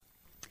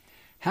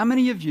How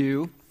many of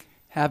you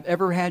have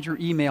ever had your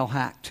email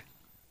hacked?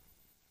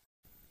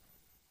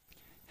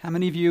 How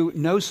many of you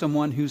know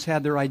someone who's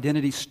had their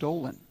identity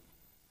stolen?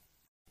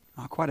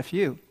 Quite a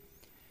few.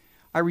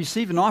 I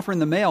received an offer in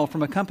the mail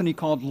from a company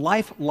called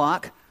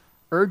LifeLock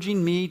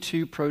urging me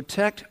to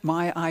protect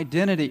my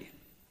identity.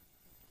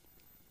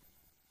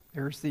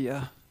 There's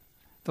the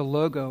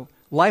logo.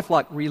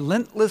 LifeLock,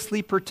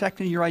 relentlessly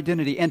protecting your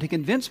identity. And to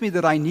convince me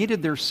that I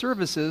needed their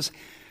services,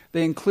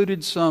 they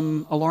included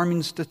some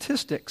alarming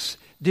statistics.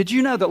 Did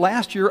you know that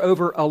last year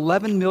over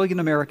 11 million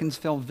Americans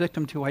fell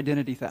victim to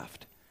identity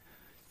theft?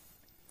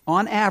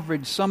 On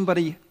average,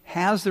 somebody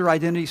has their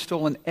identity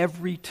stolen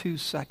every 2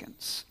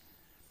 seconds.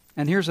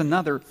 And here's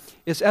another.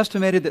 It's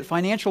estimated that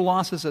financial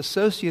losses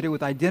associated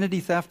with identity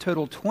theft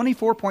total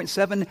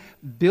 $24.7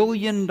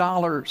 billion.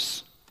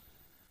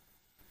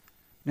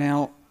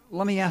 Now,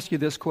 let me ask you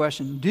this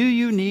question. Do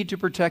you need to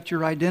protect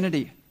your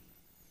identity?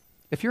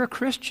 If you're a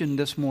Christian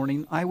this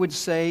morning, I would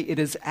say it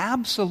is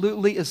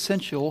absolutely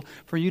essential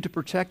for you to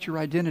protect your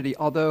identity,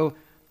 although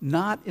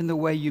not in the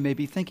way you may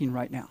be thinking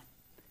right now.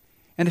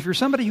 And if you're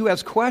somebody who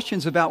has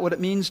questions about what it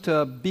means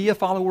to be a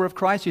follower of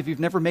Christ, if you've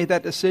never made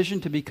that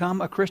decision to become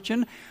a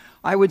Christian,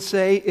 I would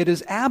say it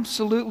is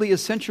absolutely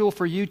essential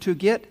for you to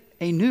get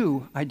a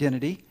new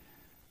identity.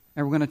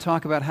 And we're going to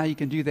talk about how you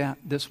can do that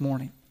this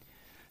morning.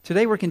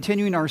 Today we're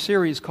continuing our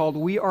series called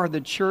We Are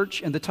the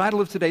Church, and the title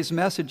of today's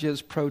message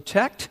is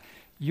Protect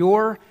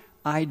Your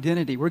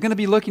Identity. We're going to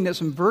be looking at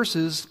some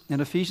verses in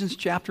Ephesians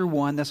chapter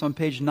 1. That's on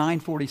page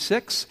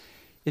 946,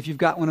 if you've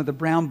got one of the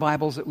brown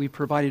Bibles that we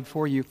provided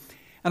for you.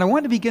 And I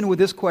want to begin with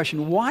this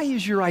question. Why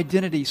is your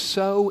identity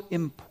so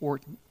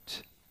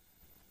important?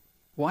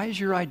 Why is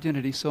your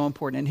identity so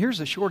important? And here's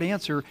a short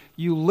answer.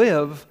 You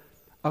live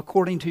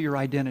according to your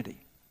identity.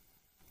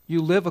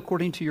 You live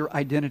according to your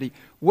identity.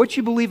 What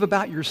you believe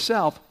about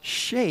yourself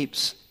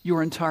shapes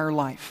your entire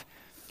life.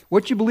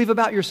 What you believe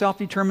about yourself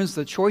determines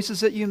the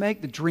choices that you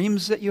make, the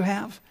dreams that you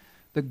have,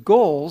 the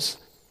goals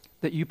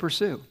that you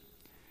pursue.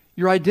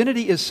 Your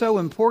identity is so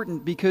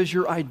important because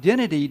your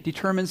identity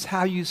determines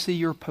how you see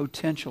your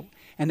potential.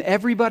 And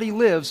everybody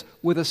lives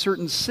with a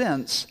certain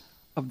sense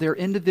of their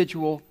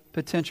individual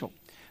potential.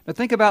 Now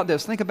think about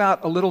this. Think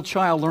about a little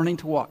child learning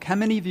to walk. How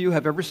many of you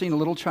have ever seen a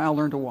little child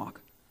learn to walk?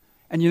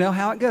 And you know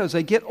how it goes.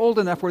 They get old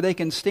enough where they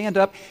can stand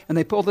up and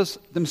they pull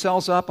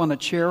themselves up on a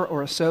chair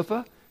or a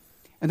sofa.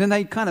 And then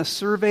they kind of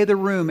survey the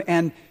room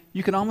and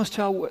you can almost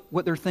tell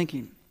what they're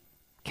thinking.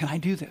 Can I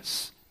do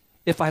this?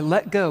 If I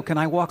let go, can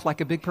I walk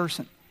like a big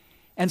person?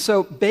 And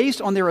so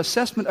based on their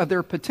assessment of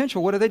their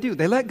potential, what do?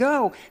 They let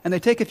go and they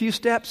take a few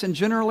steps, and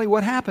generally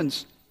what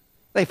happens?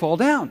 They fall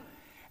down.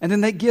 And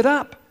then they get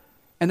up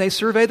and they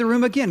survey the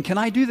room again. Can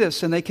I do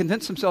this? And they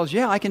convince themselves,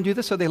 yeah, I can do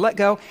this. So they let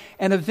go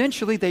and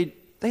eventually they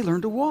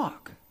learn to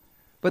walk.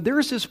 But there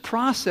is this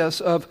process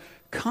of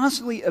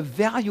constantly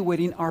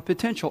evaluating our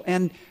potential.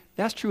 And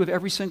that's true of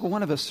every single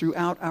one of us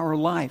throughout our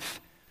life.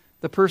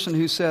 The person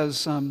who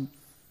says,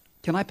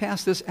 can I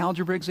pass this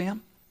algebra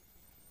exam?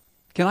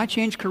 Can I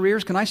change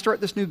careers? Can I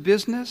start this new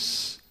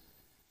business?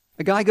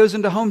 A guy goes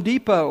into Home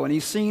Depot and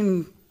he's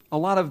seen a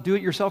lot of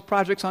do-it-yourself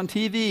projects on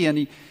TV and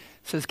he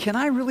says, can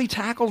I really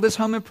tackle this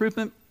home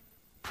improvement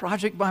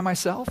project by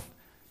myself?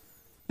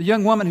 The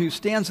young woman who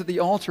stands at the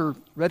altar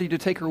ready to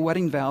take her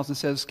wedding vows and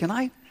says, can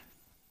I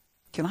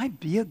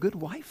be a good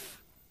wife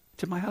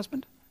to my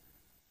husband?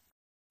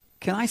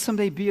 Can I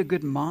someday be a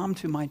good mom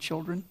to my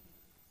children?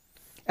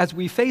 As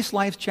we face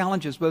life's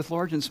challenges, both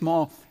large and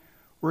small,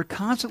 we're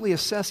constantly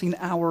assessing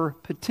our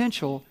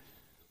potential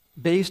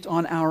based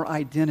on our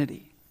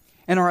identity.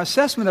 And our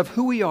assessment of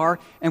who we are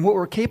and what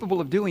we're capable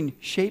of doing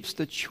shapes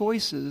the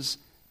choices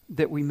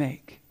that we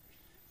make.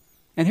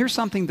 And here's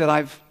something that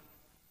I've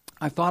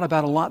thought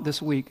about a lot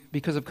this week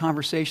because of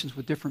conversations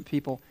with different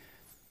people.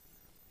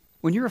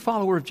 When you're a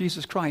follower of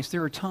Jesus Christ,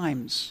 there are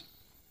times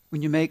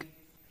when you make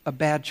a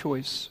bad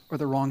choice or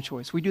the wrong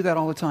choice. We do that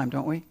all the time,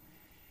 don't we?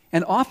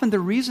 And often the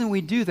reason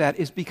we do that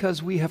is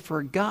because we have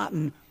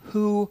forgotten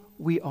who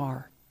we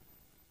are.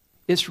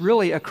 It's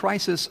really a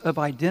crisis of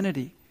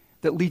identity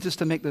that leads us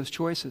to make those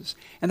choices.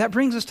 And that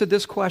brings us to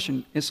this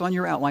question. It's on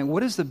your outline.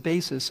 What is the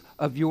basis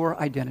of your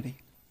identity?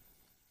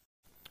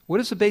 What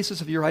is the basis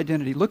of your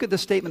identity? Look at the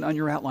statement on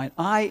your outline.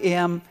 I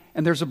am,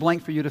 and there's a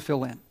blank for you to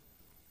fill in.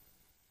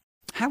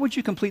 How would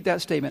you complete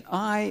that statement?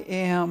 I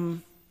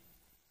am.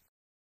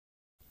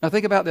 Now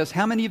think about this.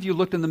 How many of you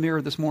looked in the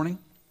mirror this morning?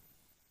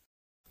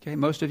 Okay,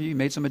 most of you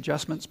made some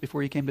adjustments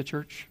before you came to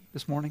church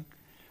this morning.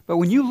 But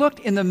when you looked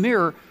in the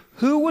mirror,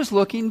 who was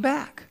looking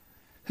back?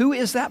 Who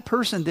is that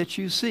person that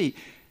you see?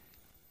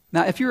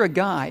 Now, if you're a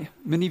guy,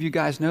 many of you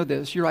guys know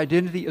this, your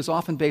identity is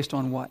often based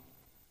on what?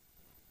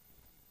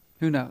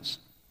 Who knows?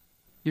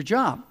 Your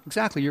job,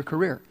 exactly, your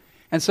career.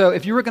 And so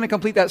if you were going to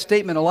complete that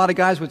statement, a lot of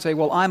guys would say,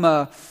 well, I'm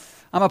a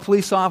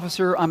police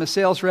officer, I'm a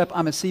sales rep,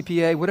 I'm a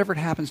CPA, whatever it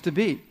happens to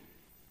be.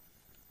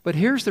 But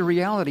here's the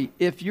reality.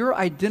 If your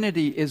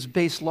identity is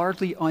based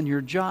largely on your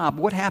job,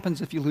 what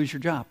happens if you lose your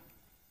job?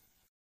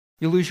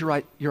 You lose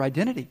your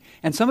identity.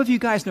 And some of you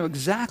guys know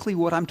exactly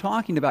what I'm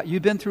talking about.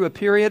 You've been through a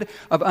period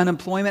of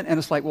unemployment, and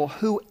it's like, well,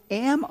 who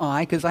am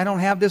I? Because I don't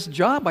have this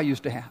job I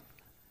used to have.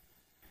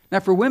 Now,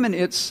 for women,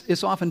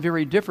 it's often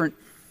very different.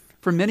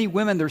 For many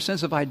women, their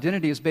sense of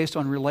identity is based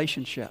on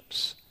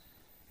relationships.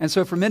 And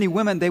so for many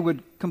women, they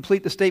would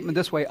complete the statement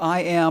this way: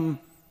 I am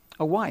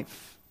a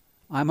wife.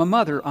 I'm a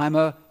mother. I'm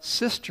a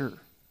sister.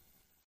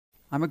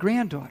 I'm a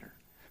granddaughter.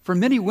 For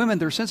many women,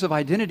 their sense of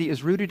identity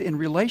is rooted in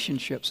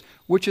relationships,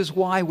 which is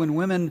why when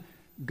women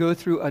go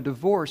through a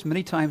divorce,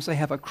 many times they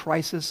have a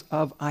crisis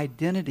of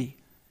identity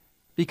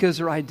because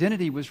their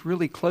identity was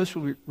really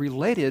closely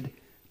related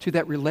to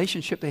that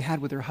relationship they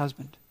had with their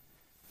husband.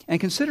 And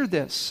consider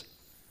this: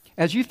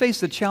 as you face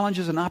the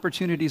challenges and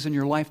opportunities in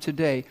your life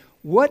today,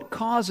 what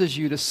causes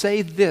you to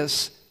say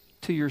this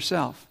to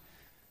yourself?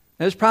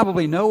 There's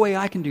probably no way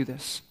I can do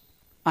this.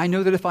 I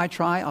know that if I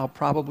try, I'll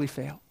probably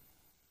fail.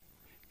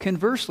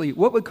 Conversely,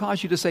 what would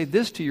cause you to say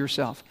this to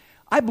yourself?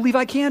 I believe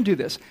I can do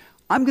this.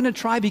 I'm going to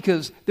try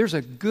because there's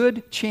a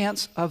good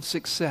chance of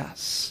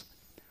success.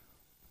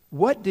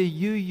 What do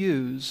you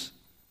use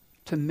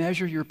to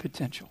measure your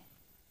potential?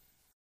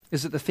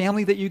 Is it the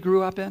family that you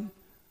grew up in?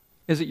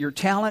 Is it your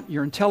talent,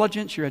 your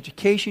intelligence, your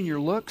education, your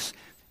looks?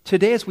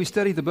 Today, as we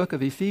study the book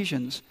of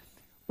Ephesians,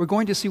 we're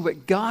going to see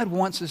what God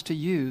wants us to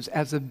use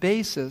as the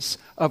basis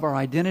of our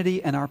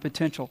identity and our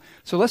potential.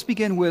 So let's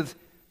begin with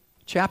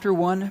chapter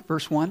 1,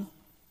 verse 1.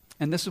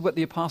 And this is what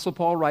the Apostle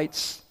Paul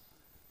writes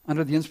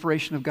under the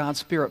inspiration of God's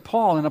Spirit.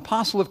 Paul, an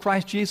apostle of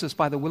Christ Jesus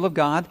by the will of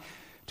God,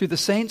 to the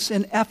saints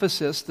in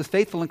Ephesus, the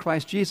faithful in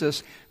Christ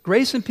Jesus,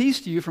 grace and peace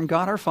to you from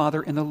God our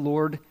Father and the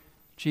Lord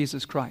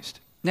Jesus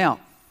Christ. Now,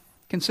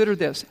 consider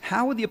this.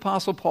 How would the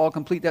Apostle Paul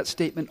complete that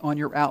statement on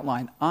your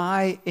outline?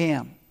 I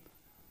am.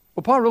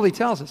 Well, Paul really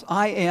tells us,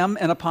 I am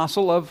an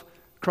apostle of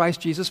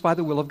Christ Jesus by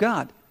the will of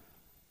God.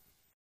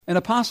 An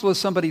apostle is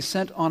somebody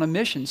sent on a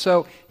mission.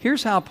 So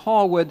here's how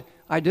Paul would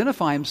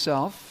identify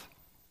himself.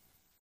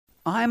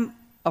 I'm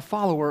a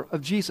follower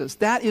of Jesus.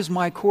 That is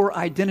my core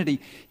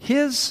identity.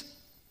 His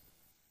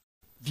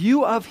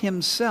view of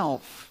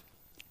himself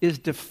is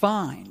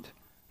defined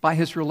by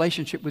his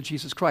relationship with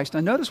Jesus Christ.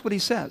 Now notice what he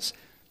says.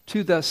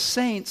 To the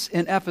saints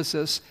in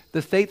Ephesus,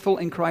 the faithful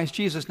in Christ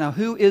Jesus. Now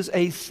who is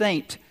a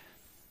saint?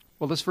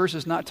 Well, this verse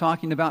is not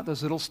talking about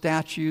those little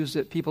statues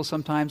that people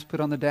sometimes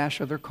put on the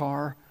dash of their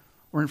car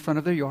or in front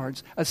of their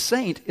yards. A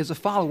saint is a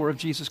follower of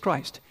Jesus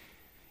Christ.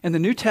 In the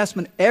New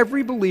Testament,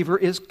 every believer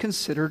is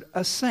considered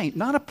a saint.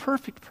 Not a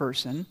perfect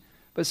person,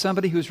 but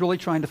somebody who's really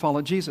trying to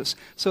follow Jesus.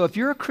 So if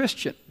you're a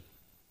Christian,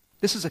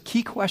 this is a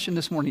key question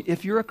this morning.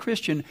 If you're a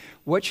Christian,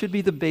 what should be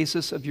the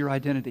basis of your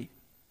identity?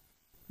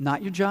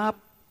 Not your job,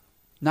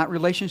 not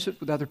relationships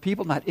with other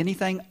people, not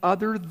anything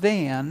other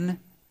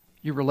than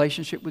your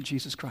relationship with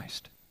Jesus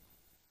Christ.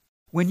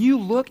 When you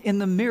look in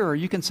the mirror,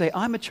 you can say,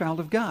 I'm a child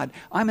of God.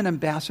 I'm an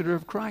ambassador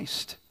of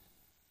Christ.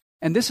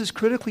 And this is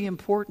critically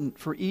important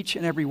for each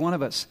and every one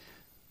of us,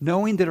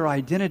 knowing that our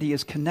identity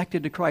is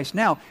connected to Christ.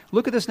 Now,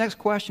 look at this next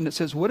question. It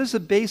says, what is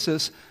the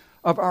basis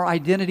of our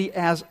identity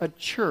as a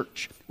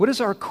church? What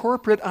is our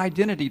corporate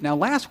identity? Now,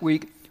 last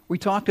week, we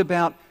talked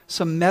about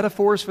some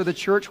metaphors for the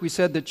church. We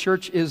said the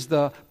church is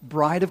the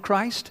bride of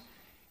Christ,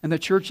 and the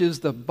church is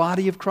the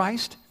body of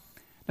Christ.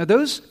 Now,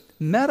 those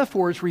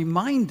metaphors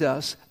remind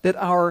us that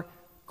our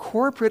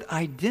corporate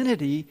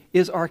identity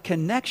is our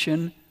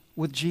connection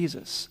with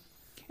Jesus.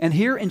 And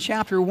here in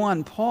chapter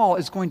 1, Paul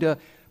is going to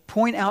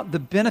point out the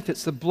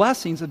benefits, the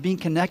blessings of being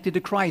connected to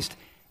Christ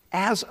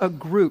as a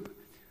group.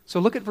 So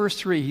look at verse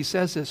 3. He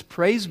says this,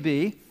 praise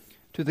be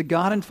to the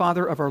God and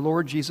Father of our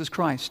Lord Jesus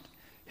Christ,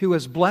 who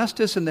has blessed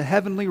us in the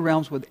heavenly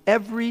realms with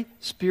every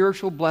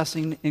spiritual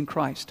blessing in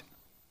Christ.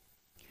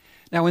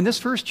 Now in this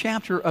first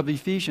chapter of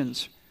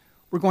Ephesians,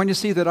 we're going to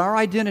see that our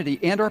identity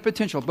and our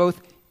potential, both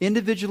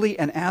individually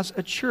and as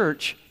a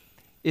church,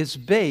 is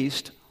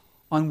based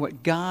on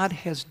what God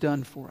has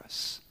done for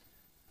us.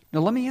 Now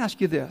let me ask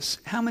you this.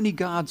 How many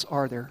gods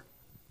are there?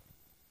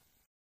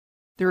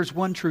 There is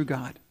one true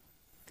God.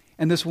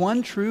 And this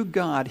one true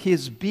God,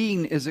 his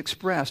being is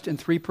expressed in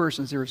three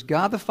persons. There is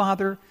God the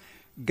Father,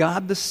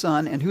 God the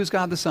Son, and who's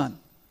God the Son?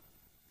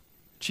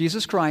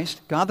 Jesus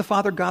Christ, God the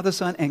Father, God the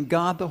Son, and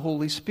God the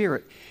Holy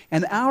Spirit.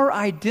 And our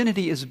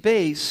identity is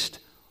based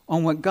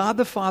on what God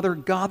the Father,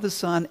 God the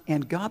Son,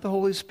 and God the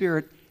Holy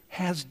Spirit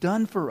has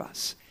done for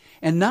us.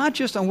 And not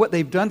just on what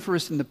they've done for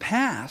us in the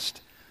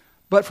past,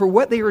 but for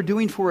what they are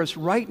doing for us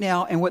right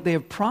now and what they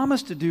have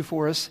promised to do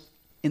for us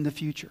in the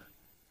future.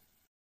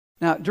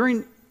 Now,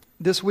 during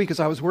this week as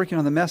I was working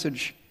on the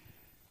message,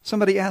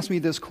 somebody asked me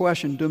this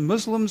question: do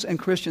Muslims and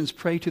Christians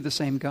pray to the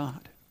same God?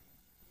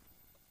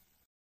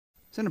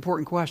 It's an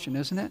important question,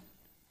 isn't it?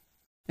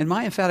 And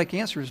my emphatic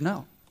answer is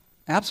no,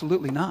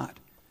 absolutely not.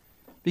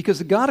 Because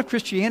the God of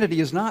Christianity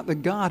is not the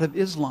God of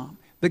Islam.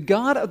 The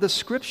God of the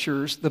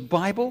Scriptures, the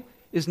Bible,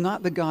 is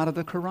not the God of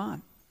the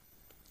Quran.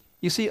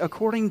 You see,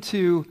 according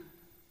to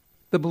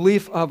the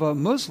belief of a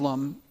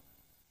Muslim,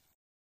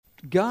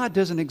 God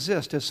doesn't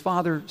exist as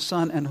Father,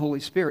 Son, and Holy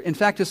Spirit. In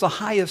fact, it's the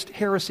highest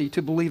heresy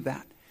to believe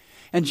that.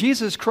 And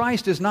Jesus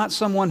Christ is not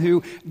someone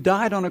who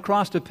died on a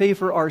cross to pay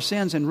for our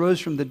sins and rose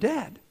from the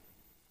dead.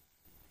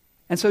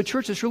 And so,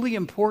 church, it's really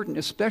important,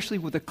 especially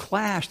with the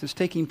clash that's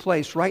taking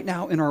place right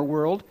now in our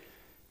world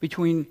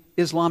between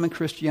Islam and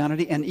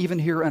Christianity, and even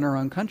here in our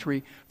own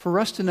country, for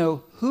us to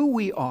know who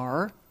we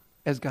are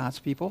as God's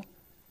people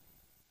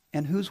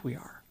and whose we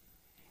are.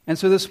 And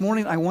so this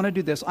morning, I want to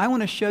do this. I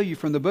want to show you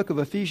from the book of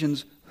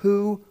Ephesians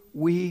who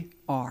we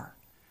are.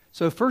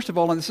 So first of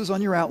all, and this is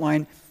on your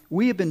outline,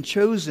 we have been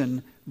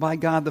chosen by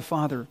God the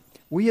Father.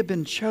 We have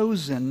been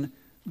chosen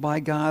by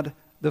God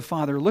the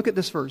Father. Look at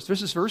this verse.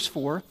 This is verse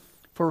 4.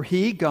 For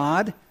He,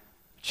 God,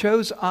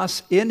 chose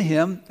us in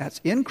Him, that's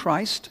in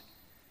Christ,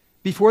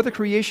 before the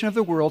creation of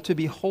the world to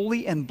be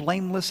holy and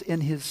blameless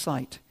in His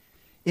sight.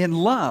 In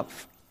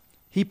love,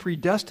 He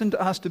predestined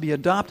us to be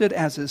adopted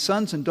as His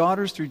sons and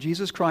daughters through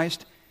Jesus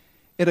Christ,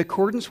 in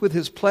accordance with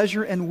His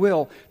pleasure and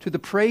will, to the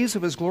praise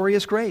of His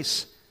glorious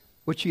grace,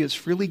 which He has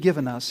freely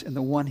given us in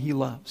the one He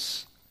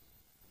loves.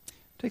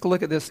 Take a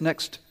look at this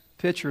next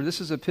picture. This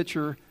is a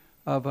picture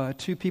of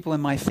two people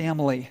in my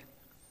family.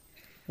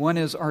 One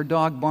is our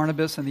dog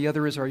Barnabas, and the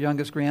other is our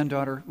youngest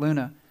granddaughter,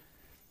 Luna.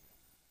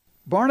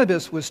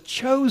 Barnabas was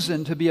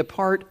chosen to be a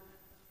part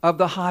of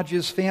the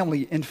Hodges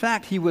family. In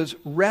fact, he was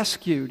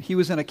rescued. He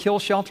was in a kill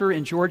shelter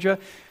in Georgia.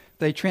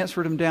 They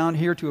transferred him down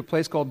here to a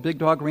place called Big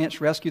Dog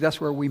Ranch Rescue. That's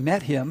where we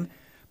met him.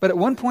 But at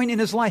one point in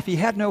his life, he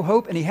had no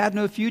hope and he had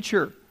no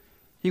future.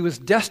 He was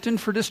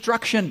destined for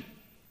destruction.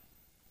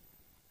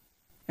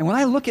 And when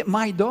I look at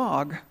my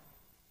dog,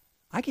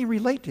 I can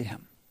relate to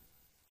him.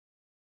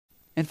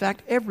 In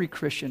fact, every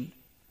Christian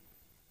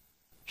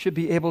should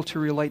be able to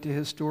relate to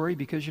his story,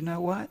 because you know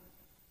what?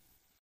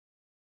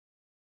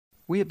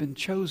 We have been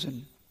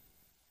chosen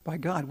by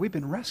God. We've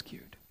been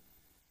rescued.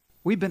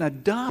 We've been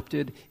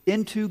adopted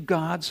into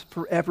God's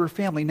forever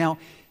family. Now,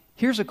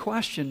 here's a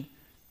question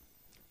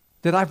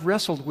that I've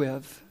wrestled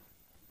with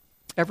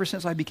ever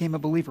since I became a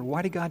believer.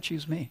 Why did God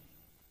choose me?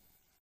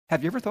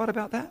 Have you ever thought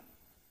about that?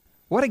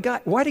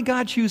 Why did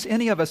God choose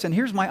any of us? And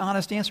here's my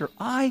honest answer.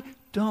 I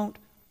don't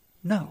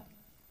know.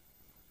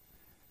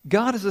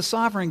 God is a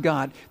sovereign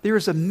God. There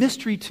is a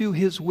mystery to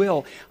His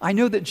will. I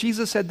know that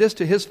Jesus said this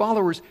to His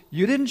followers: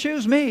 you didn't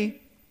choose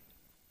me,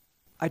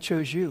 I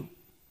chose you.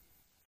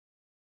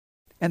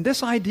 And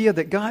this idea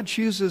that God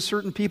chooses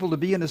certain people to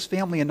be in His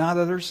family and not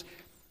others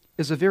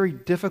is a very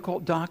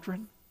difficult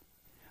doctrine.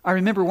 I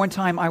remember one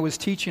time I was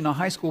teaching a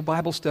high school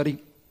Bible study,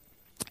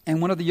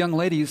 and one of the young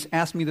ladies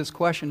asked me this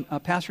question,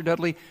 Pastor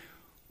Dudley,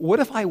 what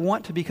if I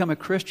want to become a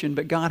Christian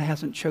but God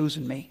hasn't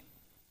chosen me?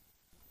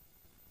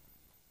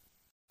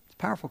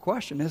 Powerful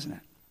question, isn't it?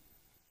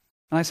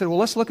 And I said, well,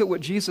 let's look at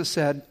what Jesus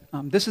said.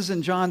 This is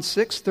in John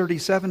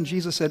 6:37.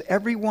 Jesus said,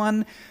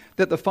 everyone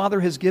that the Father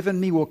has given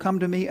me will come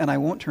to me, and I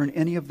won't turn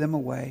any of them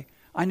away.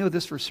 I know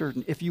this for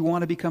certain. If you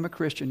want to become a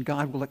Christian,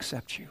 God will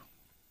accept you.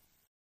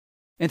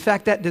 In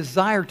fact, that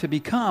desire to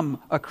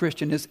become a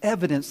Christian is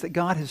evidence that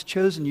God has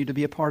chosen you to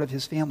be a part of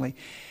His family.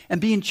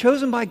 And being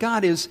chosen by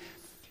God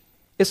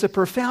it's a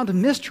profound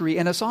mystery,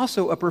 and it's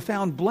also a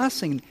profound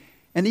blessing.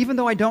 And even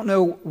though I don't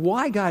know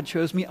why God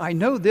chose me, I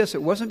know this: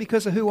 it wasn't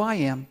because of who I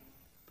am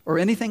or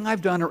anything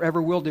I've done or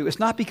ever will do. It's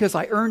not because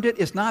I earned it.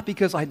 It's not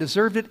because I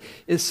deserved it.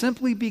 It's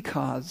simply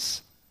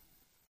because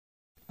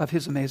of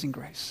His amazing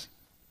grace.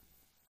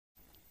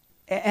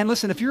 And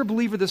listen, if you're a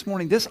believer this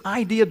morning, this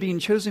idea of being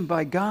chosen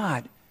by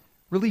God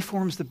really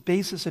forms the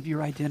basis of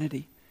your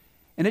identity.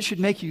 And it should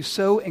make you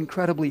so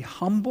incredibly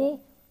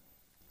humble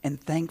and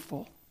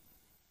thankful.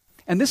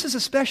 And this is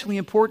especially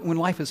important when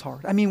life is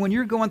hard. I mean, when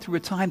you're going through a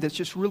time that's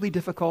just really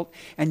difficult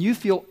and you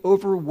feel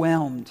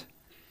overwhelmed,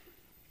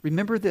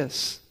 remember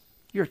this: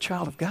 you're a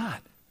child of God.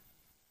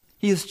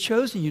 He has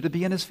chosen you to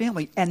be in His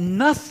family, and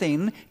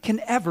nothing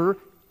can ever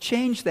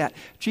change that.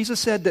 Jesus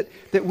said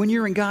that when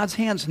you're in God's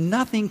hands,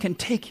 nothing can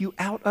take you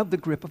out of the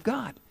grip of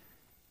God,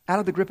 out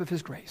of the grip of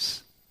His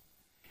grace.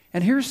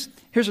 And here's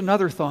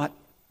another thought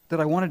that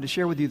I wanted to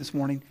share with you this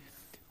morning.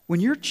 When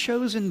you're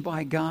chosen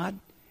by God,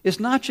 it's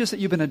not just that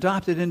you've been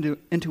adopted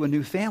into a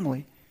new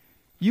family.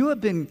 You have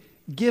been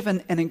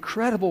given an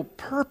incredible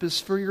purpose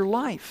for your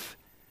life,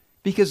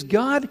 because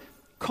God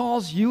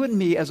calls you and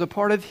me as a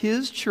part of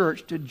His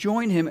church to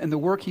join Him in the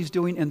work He's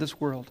doing in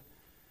this world.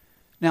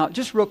 Now,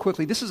 just real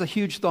quickly, this is a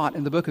huge thought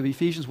in the book of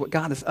Ephesians, what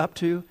God is up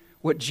to,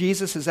 what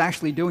Jesus is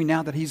actually doing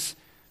now that He's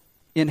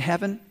in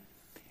heaven.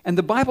 And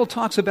the Bible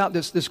talks about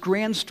this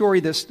grand story,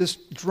 this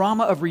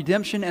drama of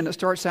redemption, and it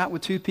starts out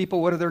with two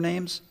people. What are their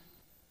names?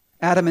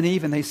 Adam and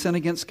Eve, and they sin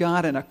against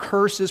God, and a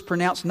curse is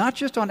pronounced not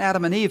just on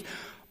Adam and Eve,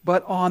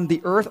 but on the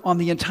earth, on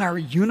the entire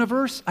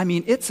universe. I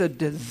mean, it's a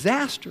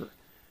disaster.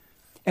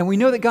 And we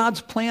know that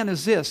God's plan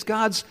is this.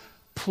 God's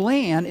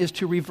plan is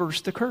to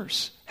reverse the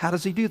curse. How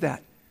does He do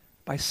that?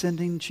 By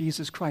sending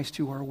Jesus Christ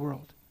to our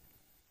world.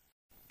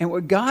 And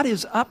what God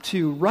is up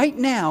to right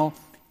now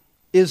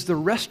is the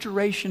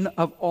restoration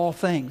of all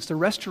things, the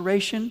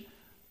restoration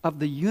of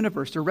the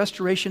universe, the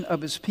restoration of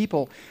His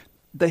people.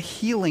 the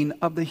healing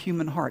of the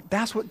human heart.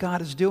 That's what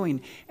God is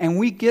doing. And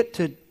we get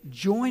to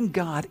join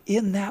God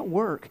in that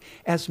work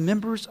as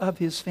members of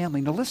his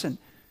family. Now listen,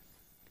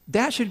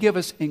 that should give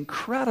us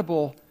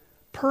incredible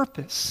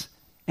purpose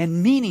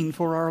and meaning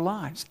for our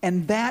lives.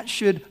 And that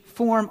should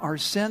form our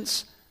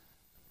sense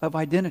of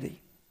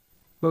identity,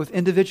 both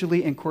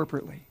individually and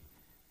corporately.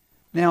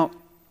 Now,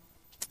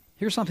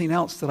 here's something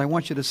else that I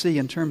want you to see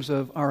in terms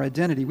of our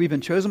identity. We've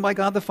been chosen by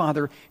God the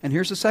Father, and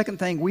here's the second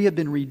thing. We have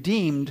been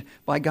redeemed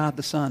by God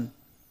the Son.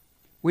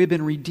 We have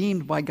been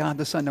redeemed by God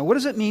the Son. Now, what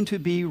does it mean to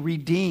be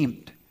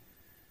redeemed?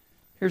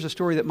 Here's a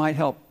story that might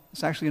help.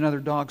 It's actually another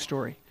dog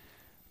story.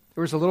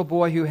 There was a little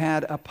boy who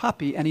had a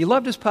puppy, and he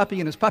loved his puppy,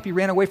 and his puppy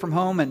ran away from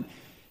home, and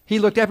he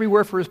looked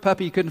everywhere for his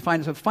puppy. He couldn't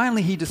find it. So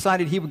finally, he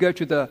decided he would go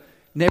to the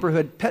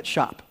neighborhood pet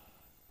shop.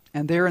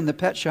 And there in the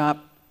pet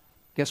shop,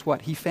 guess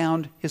what? He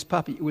found his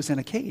puppy. It was in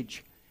a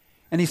cage.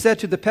 And he said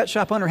to the pet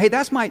shop owner, "Hey,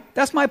 that's my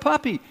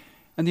puppy."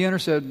 And the owner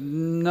said,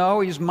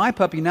 "No, he's my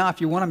puppy now. If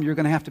you want him, you're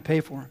going to have to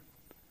pay for him."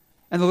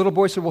 And the little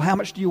boy said, "Well, how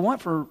much do you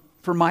want for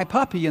my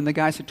puppy?" And the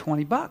guy said,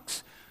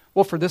 $20.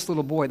 Well, for this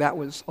little boy, that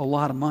was a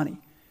lot of money.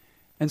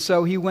 And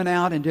so he went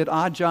out and did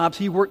odd jobs.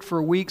 He worked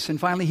for weeks, and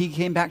finally he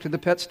came back to the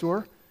pet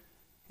store,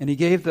 and he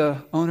gave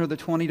the owner the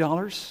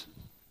 $20,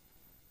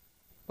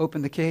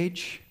 opened the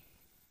cage,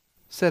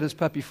 set his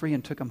puppy free,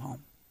 and took him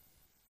home.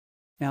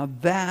 Now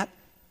that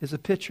is a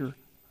picture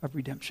of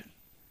redemption.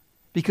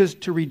 Because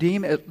to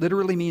redeem, it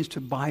literally means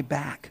to buy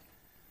back,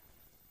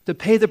 to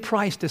pay the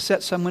price to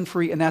set someone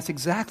free, and that's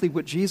exactly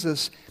what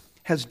Jesus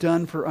has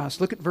done for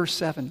us. Look at verse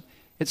 7.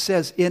 It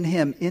says, "In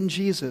him, in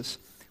Jesus,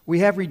 we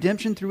have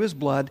redemption through his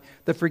blood,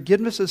 the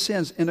forgiveness of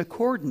sins in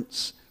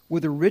accordance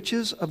with the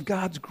riches of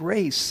God's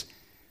grace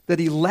that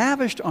he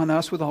lavished on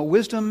us with all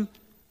wisdom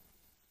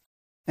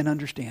and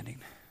understanding."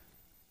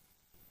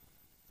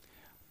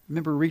 I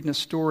remember reading a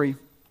story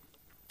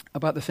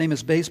about the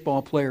famous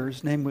baseball player.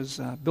 His name was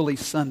Billy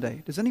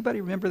Sunday. Does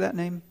anybody remember that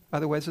name? By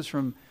the way, this is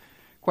from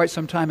quite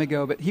some time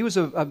ago. But he was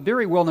a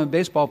very well-known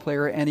baseball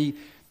player, and he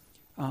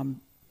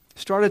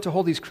started to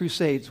hold these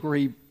crusades where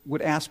he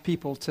would ask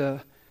people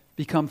to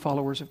become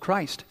followers of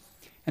Christ.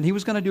 And he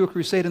was going to do a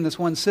crusade in this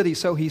one city,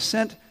 so he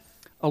sent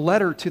a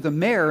letter to the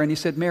mayor, and he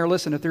said, "Mayor,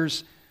 listen, if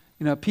there's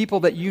people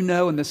that you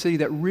know in the city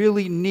that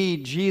really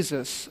need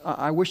Jesus,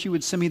 I wish you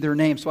would send me their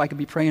names so I could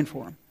be praying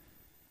for them."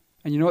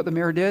 And you know what the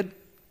mayor did?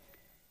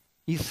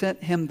 He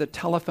sent him the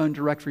telephone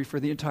directory for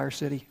the entire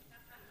city.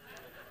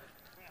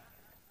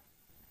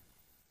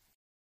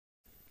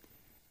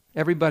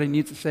 Everybody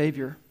needs a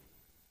Savior.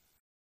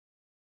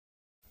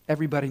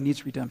 Everybody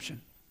needs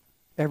redemption.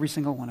 Every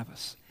single one of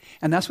us.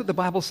 And that's what the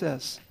Bible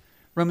says.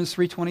 Romans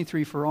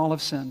 3:23, "For all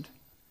have sinned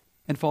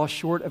and fall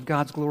short of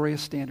God's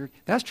glorious standard."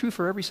 That's true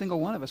for every single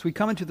one of us. We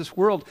come into this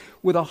world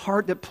with a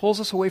heart that pulls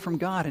us away from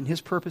God and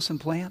his purpose and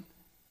plan.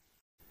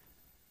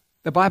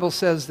 The Bible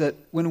says that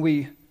when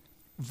we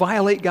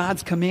violate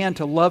God's command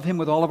to love him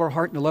with all of our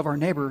heart and to love our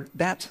neighbor,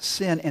 that's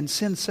sin, and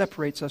sin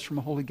separates us from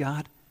a holy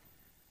God.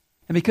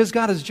 And because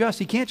God is just,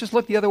 he can't just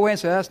look the other way and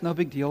say, "That's no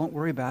big deal, don't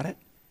worry about it."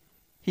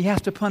 He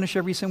has to punish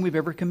every sin we've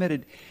ever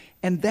committed.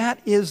 And that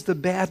is the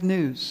bad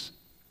news,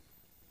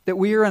 that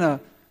we are in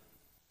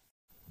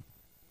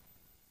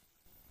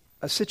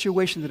a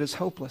situation that is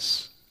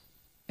hopeless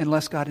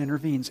unless God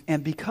intervenes.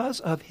 And because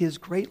of his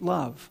great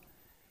love,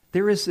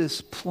 there is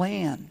this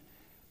plan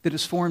that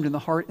is formed in the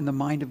heart and the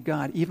mind of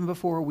God even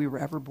before we were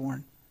ever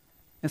born.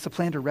 It's a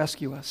plan to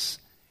rescue us.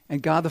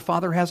 And God the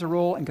Father has a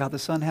role, and God the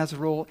Son has a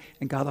role,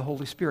 and God the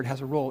Holy Spirit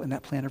has a role in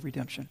that plan of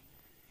redemption.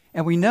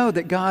 And we know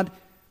that God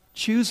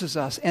chooses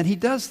us, and he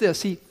does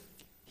this.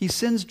 He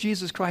sends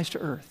Jesus Christ to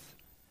earth.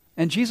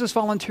 And Jesus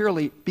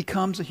voluntarily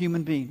becomes a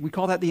human being. We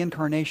call that the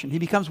incarnation. He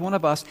becomes one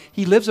of us.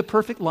 He lives a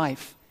perfect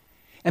life.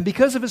 And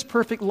because of his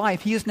perfect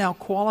life, he is now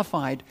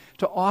qualified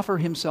to offer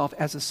himself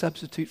as a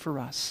substitute for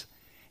us.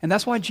 And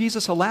that's why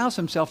Jesus allows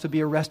himself to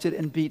be arrested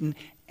and beaten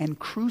and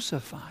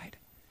crucified.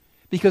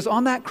 Because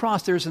on that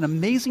cross, there's an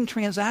amazing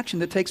transaction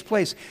that takes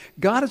place.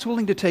 God is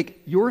willing to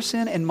take your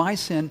sin and my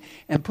sin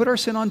and put our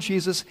sin on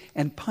Jesus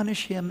and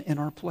punish him in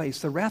our place.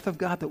 The wrath of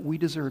God that we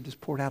deserved is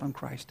poured out on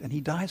Christ, and he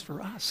dies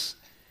for us.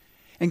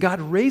 And God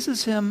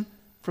raises him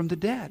from the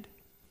dead.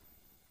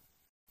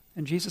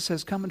 And Jesus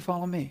says, "Come and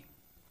follow me.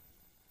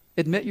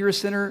 Admit you're a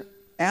sinner,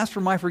 ask for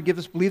my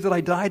forgiveness, believe that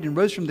I died and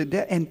rose from the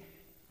dead, and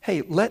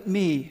hey, let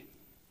me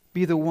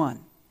be the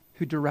one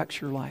who directs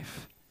your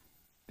life.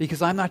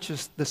 Because I'm not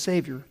just the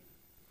Savior,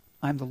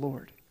 I'm the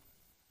Lord."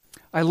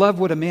 I love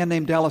what a man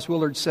named Dallas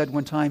Willard said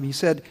one time. He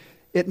said,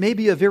 "It may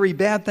be a very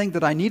bad thing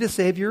that I need a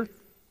Savior,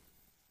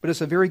 but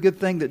it's a very good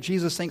thing that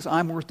Jesus thinks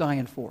I'm worth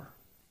dying for."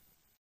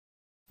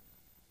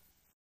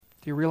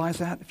 Do you realize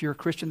that if you're a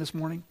Christian this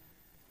morning?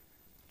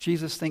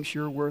 Jesus thinks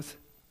you're worth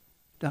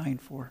dying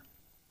for.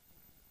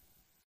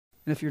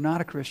 And if you're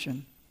not a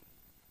Christian,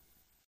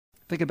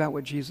 think about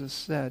what Jesus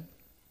said.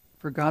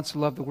 For God so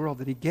loved the world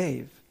that he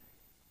gave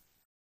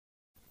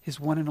his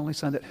one and only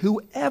Son, that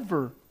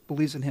whoever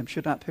believes in him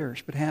should not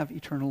perish, but have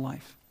eternal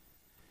life.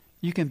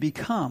 You can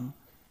become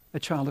a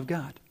child of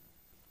God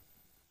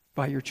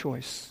by your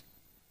choice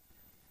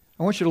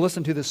I want you to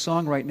listen to this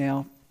song right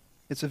now.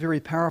 It's a very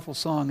powerful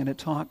song, and it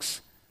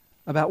talks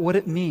about what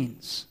it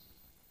means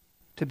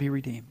to be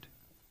redeemed.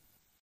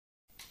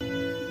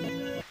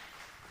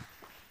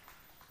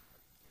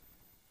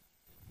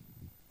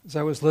 As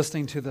I was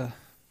listening to the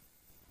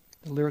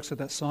lyrics of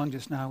that song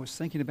just now, I was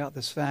thinking about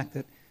this fact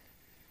that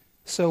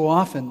so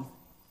often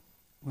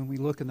when we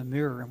look in the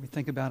mirror and we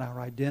think about our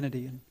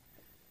identity and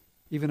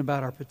even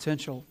about our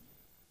potential,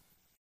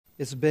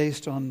 it's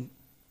based on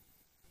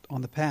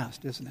the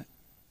past, isn't it?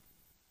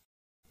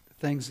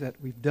 The things that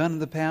we've done in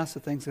the past,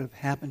 the things that have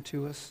happened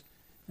to us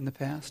in the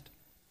past.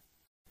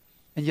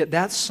 And yet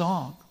that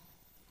song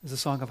is a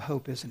song of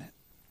hope, isn't it?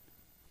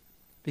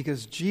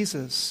 Because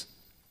Jesus,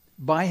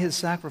 by his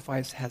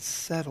sacrifice, has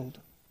settled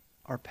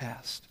our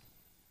past.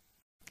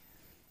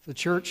 The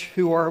church,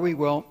 who are we?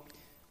 Well,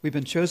 we've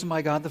been chosen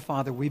by God the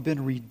Father. We've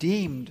been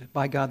redeemed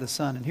by God the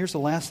Son. And here's the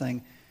last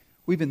thing.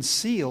 We've been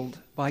sealed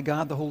by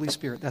God the Holy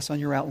Spirit. That's on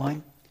your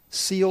outline.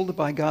 Sealed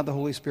by God the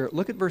Holy Spirit.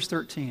 Look at verse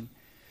 13.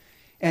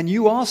 And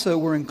you also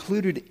were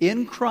included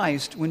in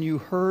Christ when you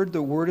heard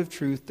the word of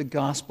truth, the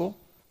gospel,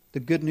 the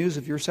good news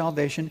of your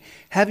salvation.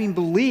 Having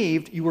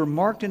believed, you were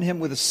marked in him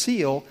with a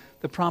seal,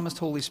 the promised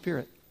Holy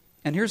Spirit.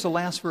 And here's the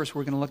last verse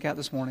we're going to look at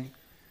this morning.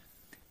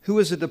 Who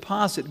is a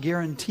deposit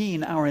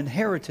guaranteeing our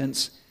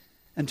inheritance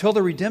until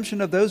the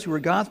redemption of those who are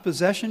God's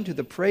possession to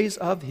the praise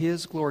of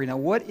his glory. Now,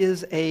 what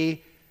is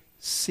a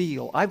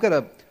seal? I've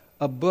got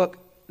a book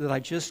that I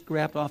just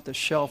grabbed off the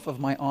shelf of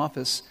my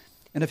office.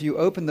 And if you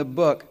open the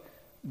book,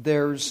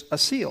 there's a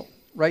seal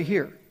right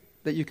here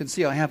that you can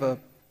see. I have a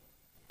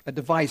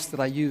device that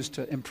I use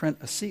to imprint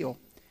a seal.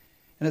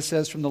 And it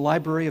says, from the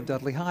library of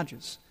Dudley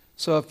Hodges.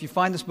 So if you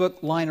find this book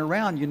lying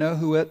around, you know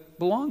who it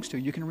belongs to.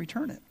 You can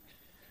return it.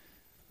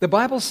 The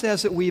Bible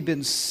says that we've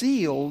been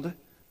sealed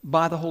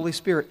by the Holy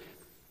Spirit.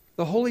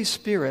 The Holy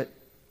Spirit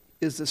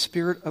is the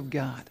Spirit of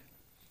God.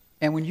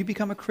 And when you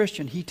become a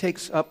Christian, he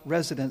takes up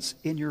residence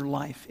in your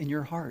life, in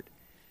your heart.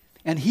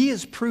 And he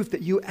is proof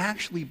that you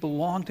actually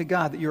belong to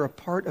God, that you're a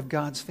part of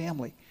God's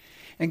family.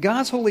 And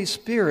God's Holy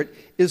Spirit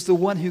is the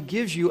one who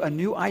gives you a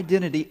new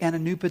identity and a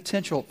new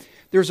potential.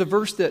 There's a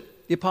verse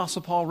that the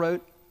Apostle Paul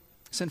wrote.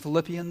 It's in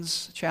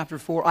Philippians chapter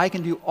 4. I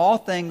can do all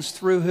things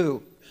through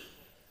who?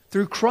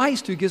 Through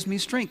Christ who gives me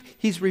strength.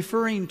 He's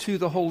referring to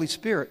the Holy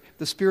Spirit,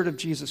 the Spirit of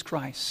Jesus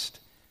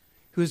Christ,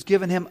 who has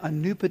given him a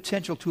new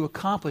potential to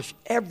accomplish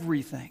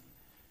everything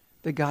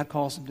that God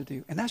calls him to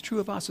do. And that's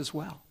true of us as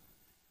well.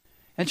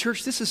 And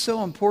church, this is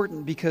so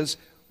important because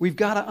we've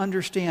got to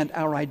understand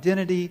our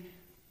identity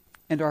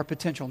and our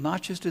potential,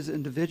 not just as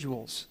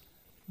individuals,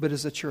 but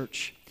as a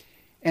church.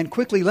 And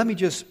quickly, let me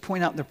just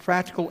point out the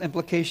practical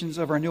implications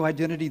of our new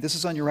identity. This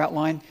is on your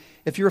outline.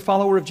 If you're a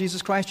follower of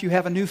Jesus Christ, you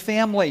have a new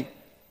family.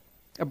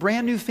 A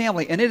brand new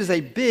family. And it is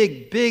a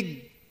big,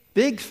 big,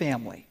 big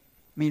family.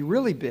 I mean,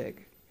 really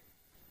big.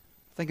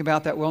 Think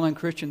about that well-known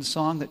Christian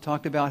song that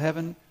talked about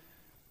heaven.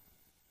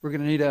 We're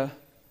going to need a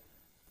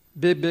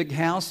big, big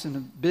house and a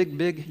big,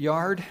 big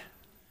yard.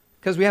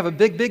 Because we have a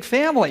big, big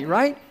family,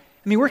 right?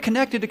 I mean, we're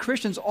connected to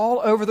Christians all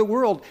over the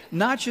world.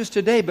 Not just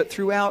today, but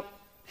throughout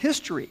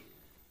history.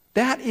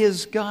 That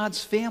is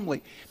God's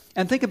family.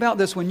 And think about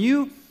this. When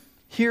you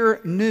hear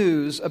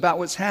news about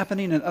what's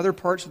happening in other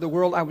parts of the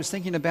world, I was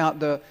thinking about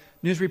the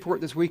news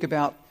report this week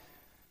about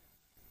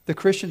the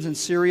Christians in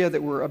Syria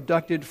that were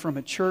abducted from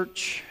a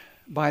church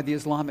by the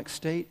Islamic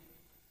State.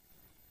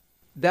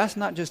 That's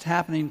not just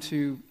happening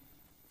to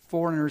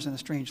foreigners in a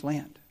strange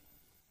land.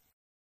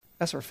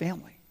 That's our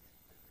family.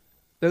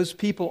 Those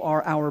people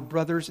are our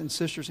brothers and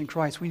sisters in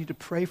Christ. We need to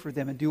pray for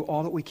them and do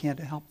all that we can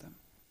to help them.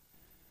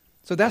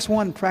 So that's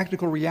one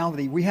practical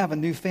reality. We have a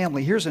new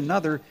family. Here's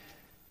another.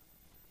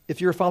 If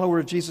you're a follower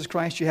of Jesus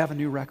Christ, you have a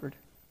new record.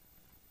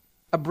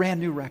 A brand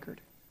new record.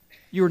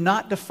 You're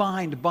not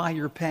defined by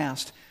your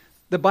past.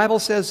 The Bible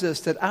says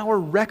this, that our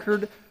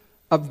record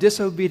of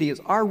disobedience,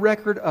 our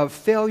record of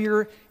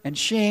failure and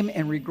shame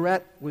and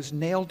regret was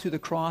nailed to the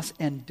cross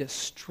and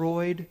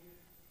destroyed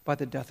by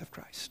the death of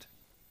Christ.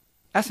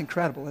 That's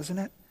incredible, isn't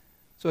it?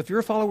 So if you're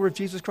a follower of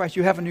Jesus Christ,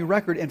 you have a new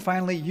record, and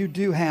finally, you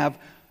do have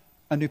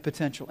a new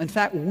potential. In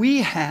fact,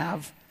 we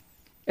have,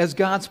 as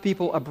God's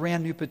people, a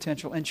brand new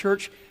potential. And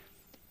church,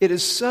 it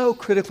is so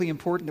critically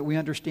important that we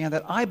understand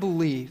that. I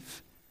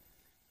believe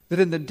that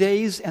in the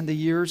days and the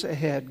years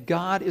ahead,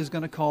 God is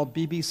going to call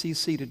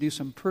BBCC to do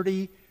some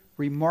pretty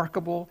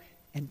remarkable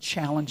and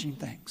challenging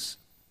things.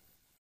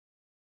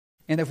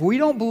 And if we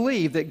don't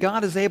believe that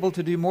God is able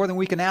to do more than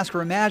we can ask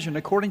or imagine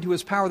according to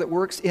his power that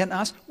works in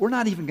us, we're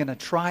not even going to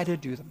try to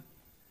do them.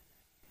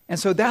 And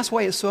so that's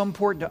why it's so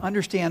important to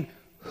understand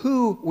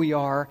who we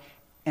are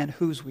and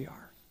whose we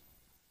are.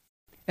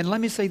 And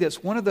let me say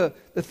this, one of the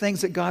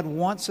things that God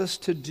wants us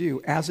to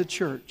do as a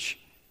church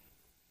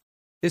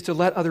is to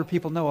let other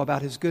people know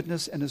about his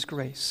goodness and his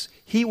grace.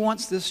 He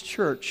wants this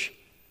church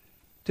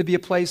to be a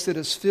place that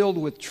is filled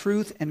with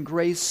truth and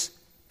grace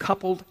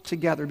coupled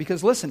together.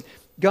 Because listen,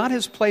 God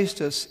has placed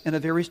us in a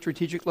very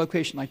strategic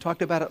location. I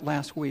talked about it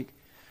last week.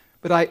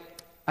 But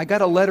I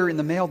got a letter in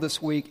the mail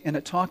this week, and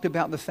it talked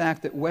about the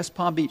fact that West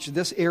Palm Beach,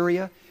 this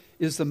area,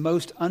 is the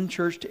most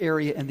unchurched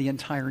area in the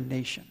entire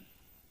nation.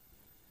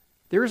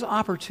 There's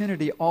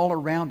opportunity all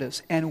around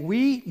us, and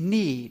we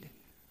need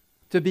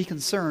to be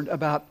concerned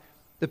about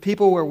the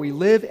people where we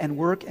live and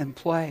work and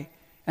play,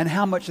 and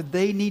how much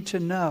they need to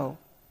know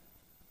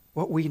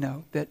what we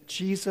know, that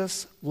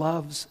Jesus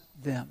loves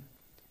them.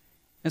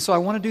 And so I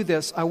want to do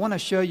this. I want to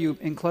show you,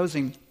 in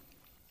closing,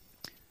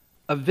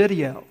 a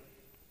video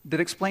that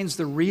explains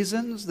the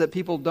reasons that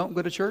people don't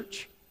go to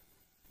church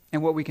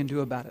and what we can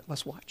do about it.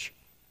 Let's watch.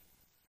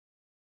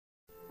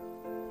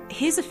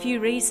 Here's a few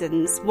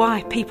reasons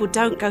why people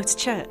don't go to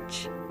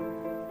church.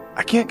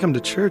 I can't come to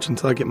church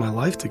until I get my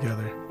life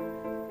together.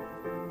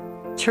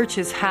 Church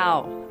is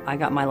how I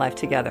got my life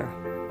together.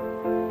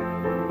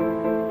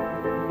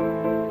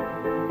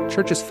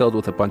 Church is filled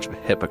with a bunch of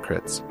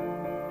hypocrites.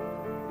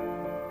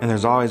 And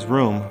there's always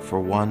room for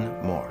one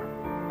more.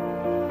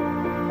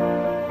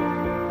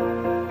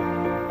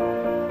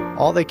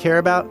 All they care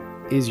about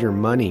is your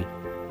money.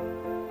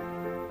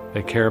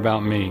 They care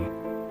about me,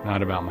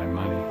 not about my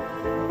money.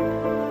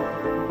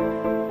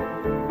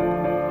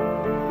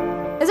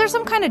 Is there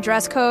some kind of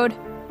dress code?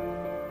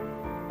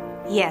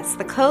 Yes,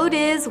 the code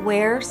is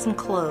wear some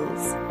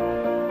clothes.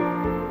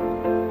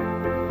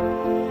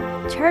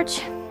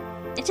 Church,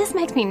 it just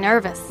makes me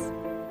nervous.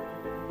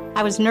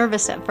 I was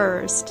nervous at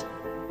first,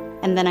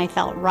 and then I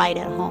felt right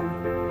at home.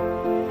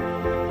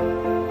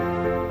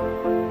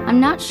 I'm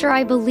not sure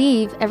I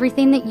believe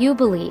everything that you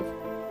believe.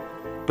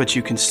 But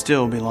you can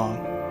still belong.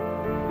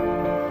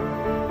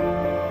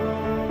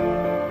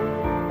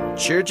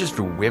 Church is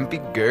for wimpy,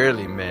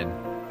 girly men.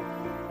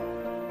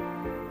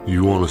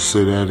 You want to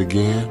say that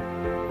again?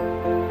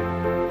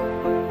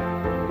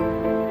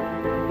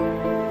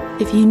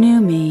 If you knew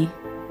me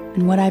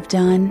and what I've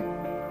done,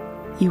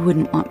 you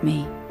wouldn't want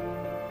me.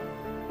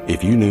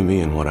 If you knew me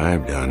and what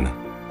I've done,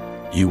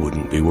 you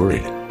wouldn't be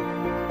worried.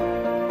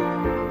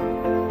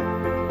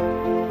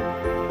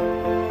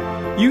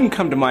 You can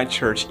come to my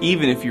church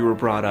even if you were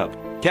brought up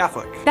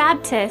Catholic,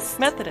 Baptist,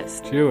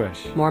 Methodist,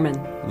 Jewish, Mormon,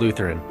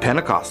 Lutheran,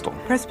 Pentecostal,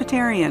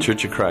 Presbyterian,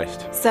 Church of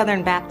Christ,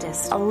 Southern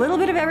Baptist. a little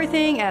bit of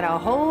everything and a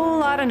whole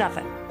lot of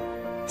nothing.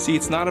 See,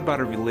 it's not about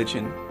a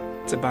religion,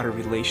 it's about a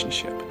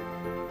relationship.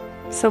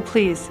 So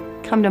please,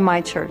 come to my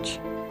church.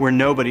 Where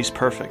nobody's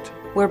perfect.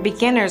 Where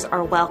beginners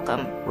are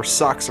welcome. where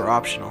socks are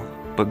optional,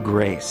 but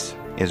grace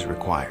is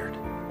required.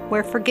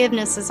 Where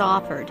forgiveness is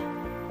offered.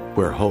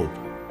 Where hope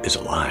is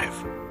alive.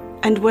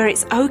 and where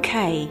it's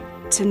okay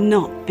to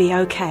not be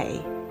okay.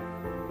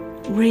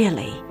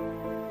 Really.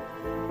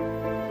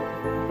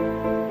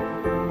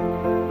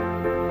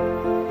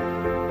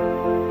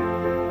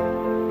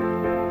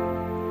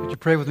 Would you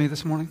pray with me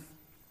this morning?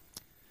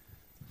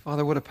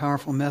 Father, what a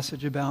powerful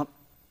message about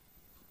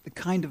the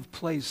kind of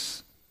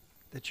place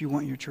that you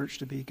want your church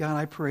to be. God,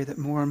 I pray that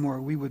more and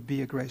more we would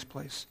be a grace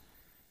place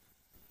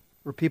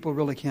where people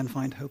really can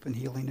find hope and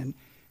healing. And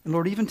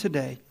Lord, even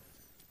today,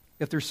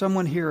 if there's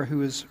someone here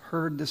who has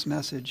heard this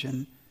message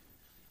and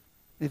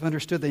they've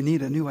understood they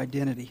need a new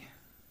identity,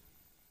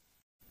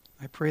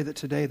 I pray that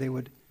today they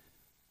would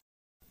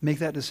make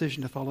that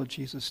decision to follow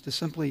Jesus, to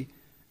simply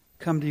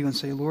come to you and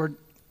say, Lord,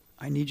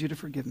 I need you to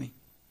forgive me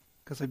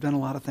because I've done a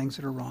lot of things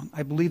that are wrong.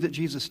 I believe that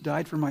Jesus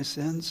died for my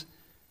sins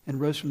and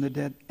rose from the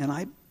dead, and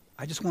I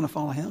just want to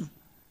follow him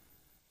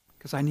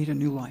because I need a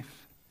new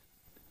life.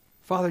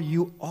 Father,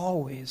 you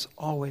always,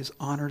 always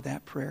honor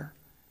that prayer.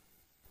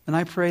 And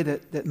I pray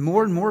that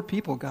more and more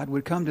people, God,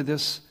 would come to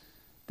this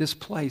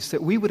place,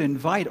 that we would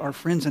invite our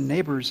friends and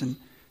neighbors and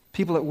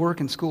people at work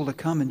and school to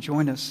come and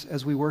join us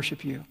as we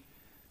worship you.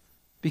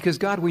 Because,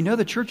 God, we know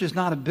the church is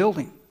not a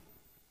building.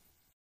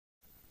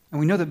 And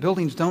we know that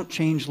buildings don't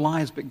change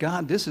lives, but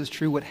God, this is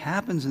true. What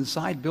happens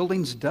inside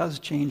buildings does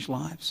change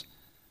lives.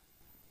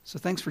 So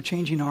thanks for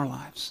changing our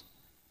lives.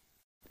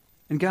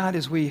 And God,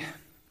 as we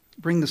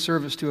bring the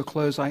service to a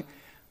close, I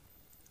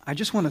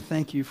just want to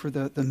thank you for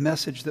the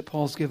message that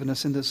Paul's given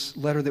us in this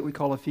letter that we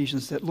call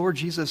Ephesians, that Lord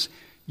Jesus,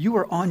 you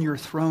are on your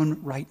throne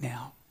right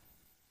now.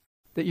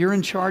 That you're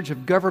in charge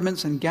of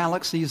governments and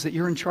galaxies, that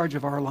you're in charge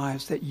of our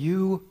lives, that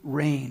you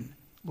reign,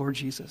 Lord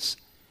Jesus.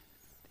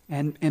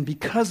 And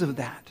because of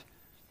that,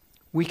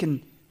 we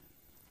can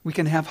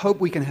have hope,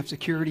 we can have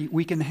security,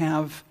 we can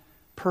have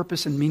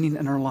purpose and meaning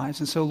in our lives.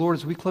 And so, Lord,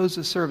 as we close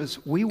this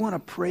service, we want to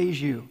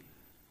praise you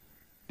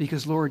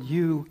because, Lord,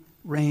 you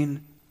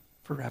reign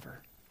forever.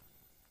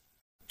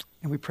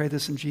 And we pray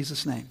this in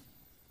Jesus' name.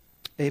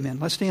 Amen.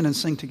 Let's stand and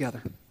sing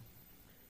together.